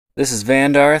This is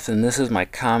Vandarth, and this is my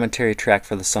commentary track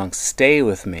for the song Stay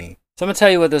With Me. So I'm going to tell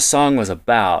you what this song was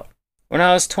about. When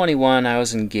I was 21, I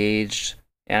was engaged,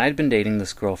 and I'd been dating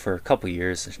this girl for a couple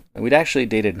years. We'd actually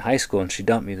dated in high school, and she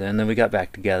dumped me then we got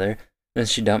back together, then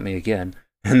she dumped me again.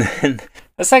 And then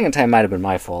the second time might have been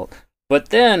my fault. But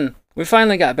then we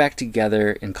finally got back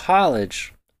together in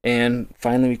college, and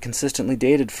finally we consistently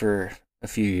dated for a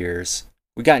few years.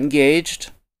 We got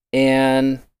engaged,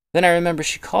 and then I remember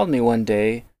she called me one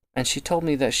day, and she told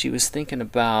me that she was thinking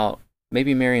about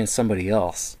maybe marrying somebody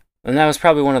else. And that was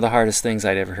probably one of the hardest things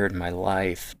I'd ever heard in my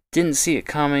life. Didn't see it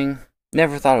coming,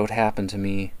 never thought it would happen to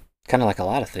me, kind of like a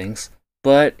lot of things.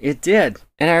 But it did.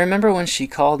 And I remember when she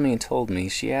called me and told me,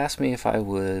 she asked me if I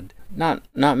would not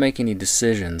make any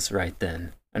decisions right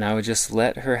then. And I would just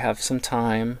let her have some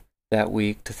time that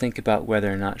week to think about whether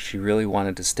or not she really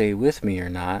wanted to stay with me or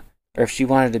not, or if she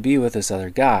wanted to be with this other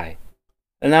guy.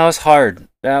 And that was hard.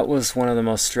 That was one of the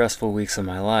most stressful weeks of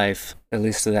my life, at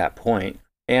least to that point.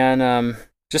 And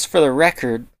just for the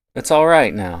record, it's all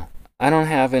right now. I don't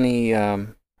have any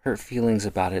hurt feelings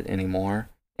about it anymore.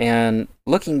 And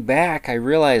looking back, I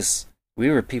realized we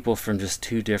were people from just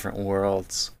two different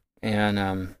worlds.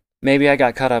 And maybe I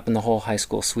got caught up in the whole high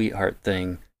school sweetheart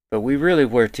thing, but we really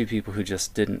were two people who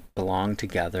just didn't belong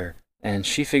together. And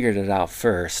she figured it out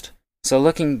first. So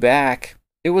looking back,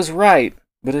 it was right.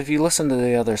 But if you listen to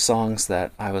the other songs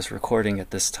that I was recording at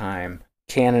this time,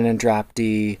 Canon and Drop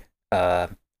D,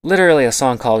 literally a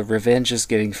song called Revenge is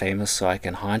Getting Famous So I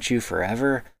Can Haunt You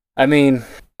Forever. I mean,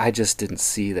 I just didn't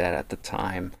see that at the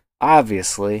time,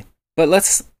 obviously. But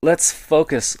let's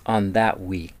focus on that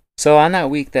week. So on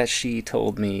that week that she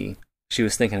told me she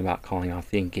was thinking about calling off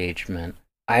the engagement,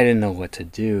 I didn't know what to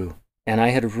do. And I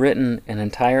had written an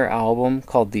entire album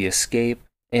called The Escape,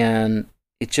 and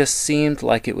it just seemed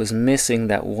like it was missing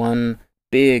that one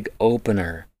big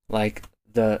opener, like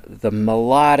the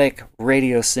melodic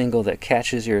radio single that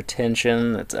catches your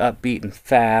attention, that's upbeat and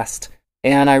fast.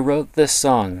 And I wrote this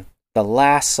song, the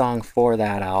last song for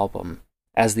that album,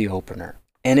 as the opener.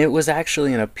 And it was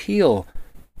actually an appeal.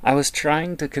 I was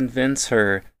trying to convince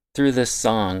her through this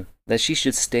song that she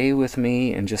should stay with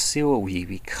me and just see what we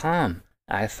become.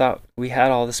 I thought we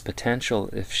had all this potential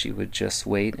if she would just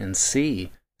wait and see.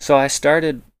 So I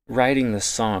started writing this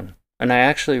song, and I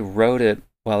actually wrote it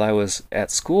while I was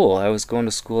at school. I was going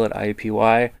to school at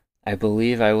IUPUI. I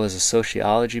believe I was a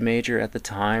sociology major at the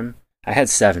time. I had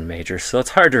 7 majors, so it's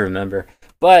hard to remember.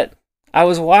 But I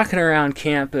was walking around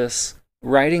campus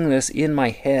writing this in my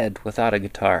head without a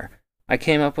guitar. I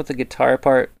came up with the guitar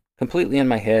part completely in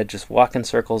my head, just walking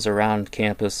circles around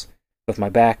campus with my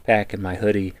backpack and my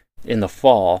hoodie in the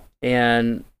fall.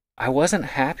 And I wasn't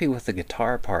happy with the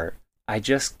guitar part. I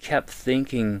just kept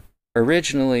thinking,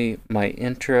 originally my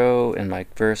intro and my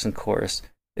verse and chorus,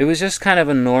 it was just kind of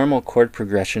a normal chord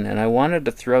progression, and I wanted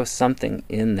to throw something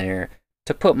in there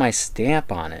to put my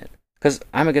stamp on it. Because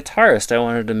I'm a guitarist, I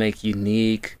wanted to make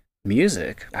unique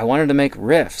music. I wanted to make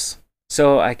riffs.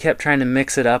 So I kept trying to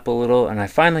mix it up a little, and I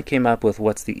finally came up with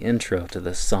what's the intro to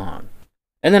this song.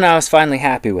 And then I was finally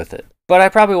happy with it. But I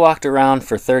probably walked around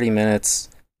for 30 minutes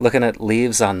looking at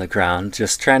leaves on the ground,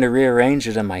 just trying to rearrange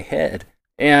it in my head.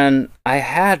 And I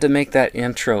had to make that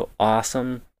intro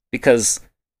awesome because,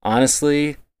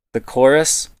 honestly, the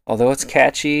chorus, although it's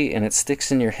catchy and it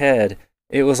sticks in your head,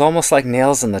 it was almost like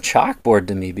nails in the chalkboard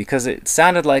to me because it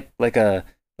sounded like a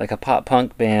pop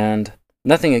punk band.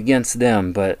 Nothing against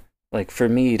them, but like for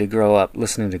me to grow up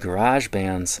listening to garage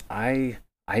bands, I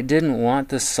didn't want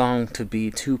this song to be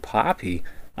too poppy.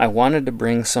 I wanted to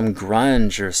bring some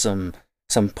grunge or some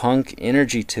punk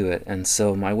energy to it, and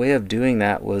so my way of doing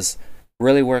that was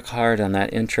really work hard on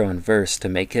that intro and verse to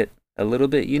make it a little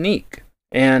bit unique.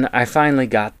 And I finally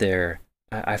got there.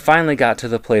 I finally got to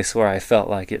the place where I felt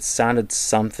like it sounded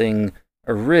something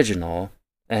original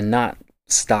and not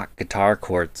stock guitar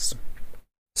chords.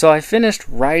 So I finished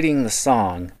writing the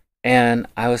song, and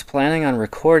I was planning on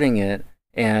recording it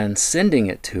and sending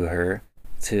it to her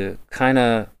to kind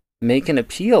of make an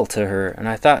appeal to her. And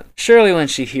I thought, surely when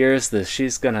she hears this,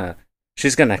 she's gonna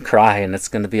cry and it's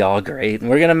gonna be all great and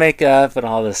we're gonna make up and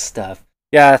all this stuff.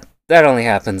 Yeah, that only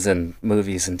happens in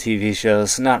movies and TV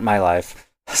shows, not my life.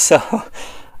 So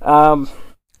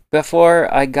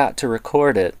before I got to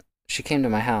record it, she came to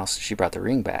my house. She brought the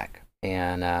ring back,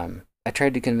 and I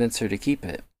tried to convince her to keep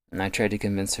it, and I tried to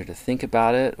convince her to think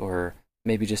about it or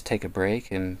maybe just take a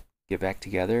break and get back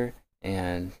together.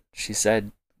 And she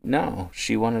said no,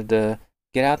 she wanted to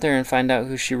get out there and find out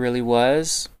who she really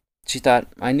was. She thought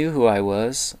I knew who I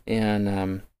was,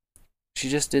 and she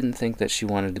just didn't think that she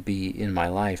wanted to be in my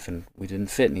life, and we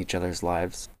didn't fit in each other's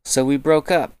lives. So we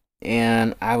broke up,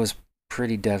 and I was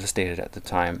pretty devastated at the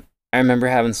time. I remember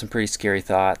having some pretty scary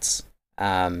thoughts.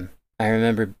 I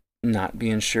remember not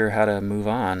being sure how to move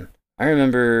on. I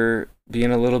remember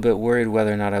being a little bit worried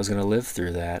whether or not I was going to live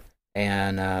through that.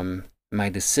 And my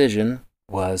decision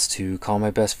was to call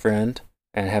my best friend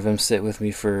and have him sit with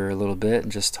me for a little bit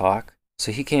and just talk.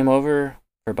 So he came over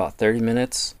for about 30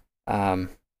 minutes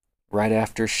right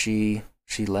after she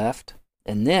left.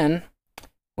 And then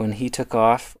when he took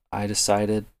off, I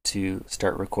decided to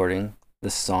start recording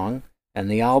this song and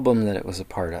the album that it was a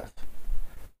part of.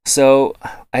 So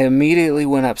I immediately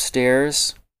went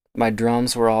upstairs. My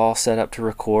drums were all set up to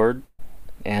record,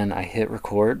 and I hit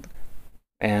record,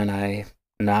 and I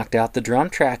knocked out the drum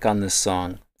track on this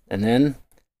song. And then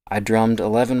I drummed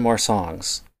 11 more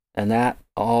songs, and that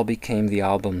all became the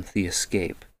album The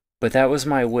Escape. But that was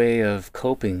my way of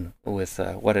coping with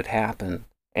what had happened.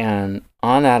 And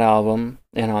on that album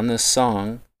and on this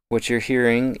song, what you're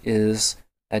hearing is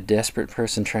a desperate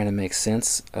person trying to make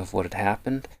sense of what had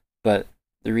happened. But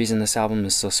the reason this album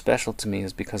is so special to me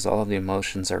is because all of the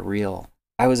emotions are real.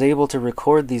 I was able to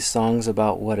record these songs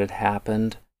about what had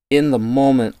happened in the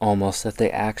moment almost that they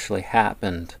actually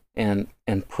happened, and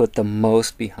put the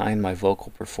most behind my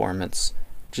vocal performance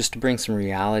just to bring some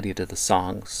reality to the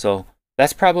songs. So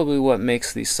that's probably what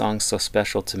makes these songs so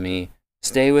special to me.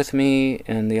 Stay With Me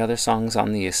and the other songs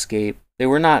on The Escape, they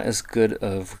were not as good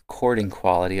of recording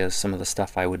quality as some of the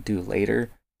stuff I would do later,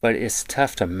 but it's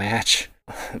tough to match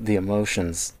the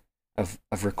emotions of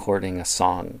recording a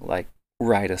song, like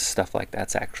right as stuff like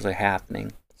that's actually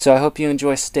happening. So I hope you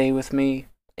enjoy Stay With Me,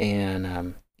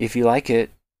 and if you like it,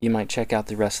 you might check out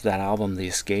the rest of that album, The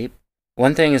Escape.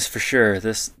 One thing is for sure,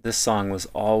 this song was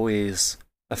always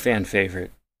a fan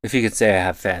favorite. If you could say I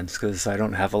have fans, because I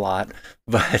don't have a lot.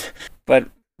 But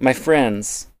my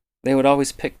friends, they would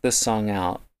always pick this song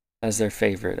out as their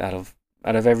favorite out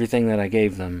of everything that I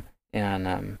gave them.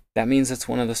 And that means it's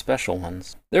one of the special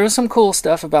ones. There was some cool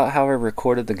stuff about how I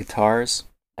recorded the guitars.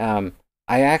 I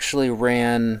actually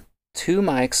ran 2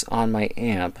 mics on my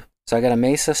amp. So I got a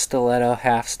Mesa Stiletto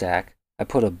half stack. I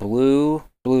put a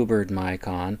Bluebird mic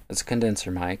on. It's a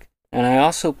condenser mic. And I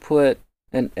also put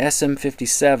an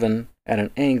SM57 at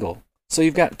an angle. So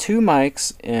you've got 2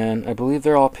 mics, and I believe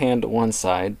they're all panned to one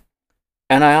side.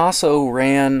 And I also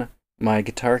ran my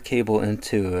guitar cable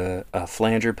into a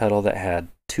flanger pedal that had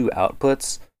 2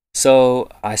 outputs. So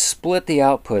I split the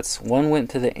outputs. One went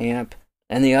to the amp,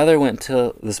 and the other went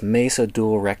to this Mesa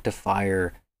Dual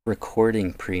Rectifier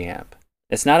recording preamp.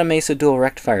 It's not a Mesa Dual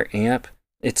Rectifier amp.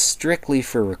 It's strictly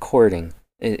for recording.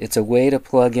 It's a way to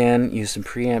plug in, use some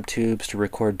preamp tubes to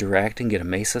record direct and get a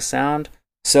Mesa sound.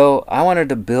 So I wanted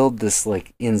to build this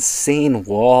like insane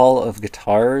wall of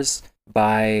guitars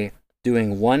by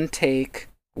doing one take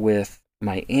with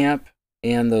my amp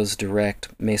and those direct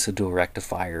Mesa Dual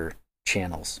Rectifier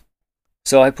channels.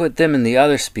 So I put them in the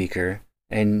other speaker,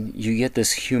 and you get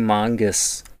this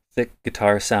humongous thick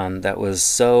guitar sound that was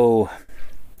so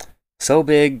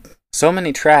big, so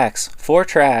many tracks, 4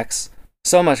 tracks,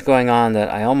 so much going on that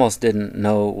I almost didn't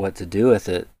know what to do with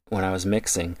it when I was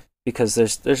mixing, because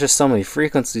there's just so many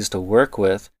frequencies to work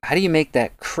with. How do you make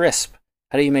that crisp?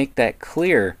 How do you make that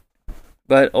clear?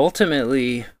 But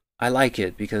ultimately, I like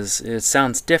it because it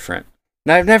sounds different.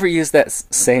 Now, I've never used that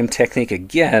same technique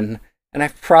again, and I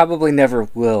probably never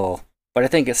will, but I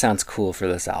think it sounds cool for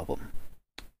this album.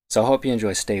 So I hope you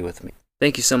enjoy Stay With Me.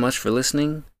 Thank you so much for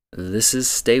listening. This is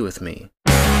Stay With Me.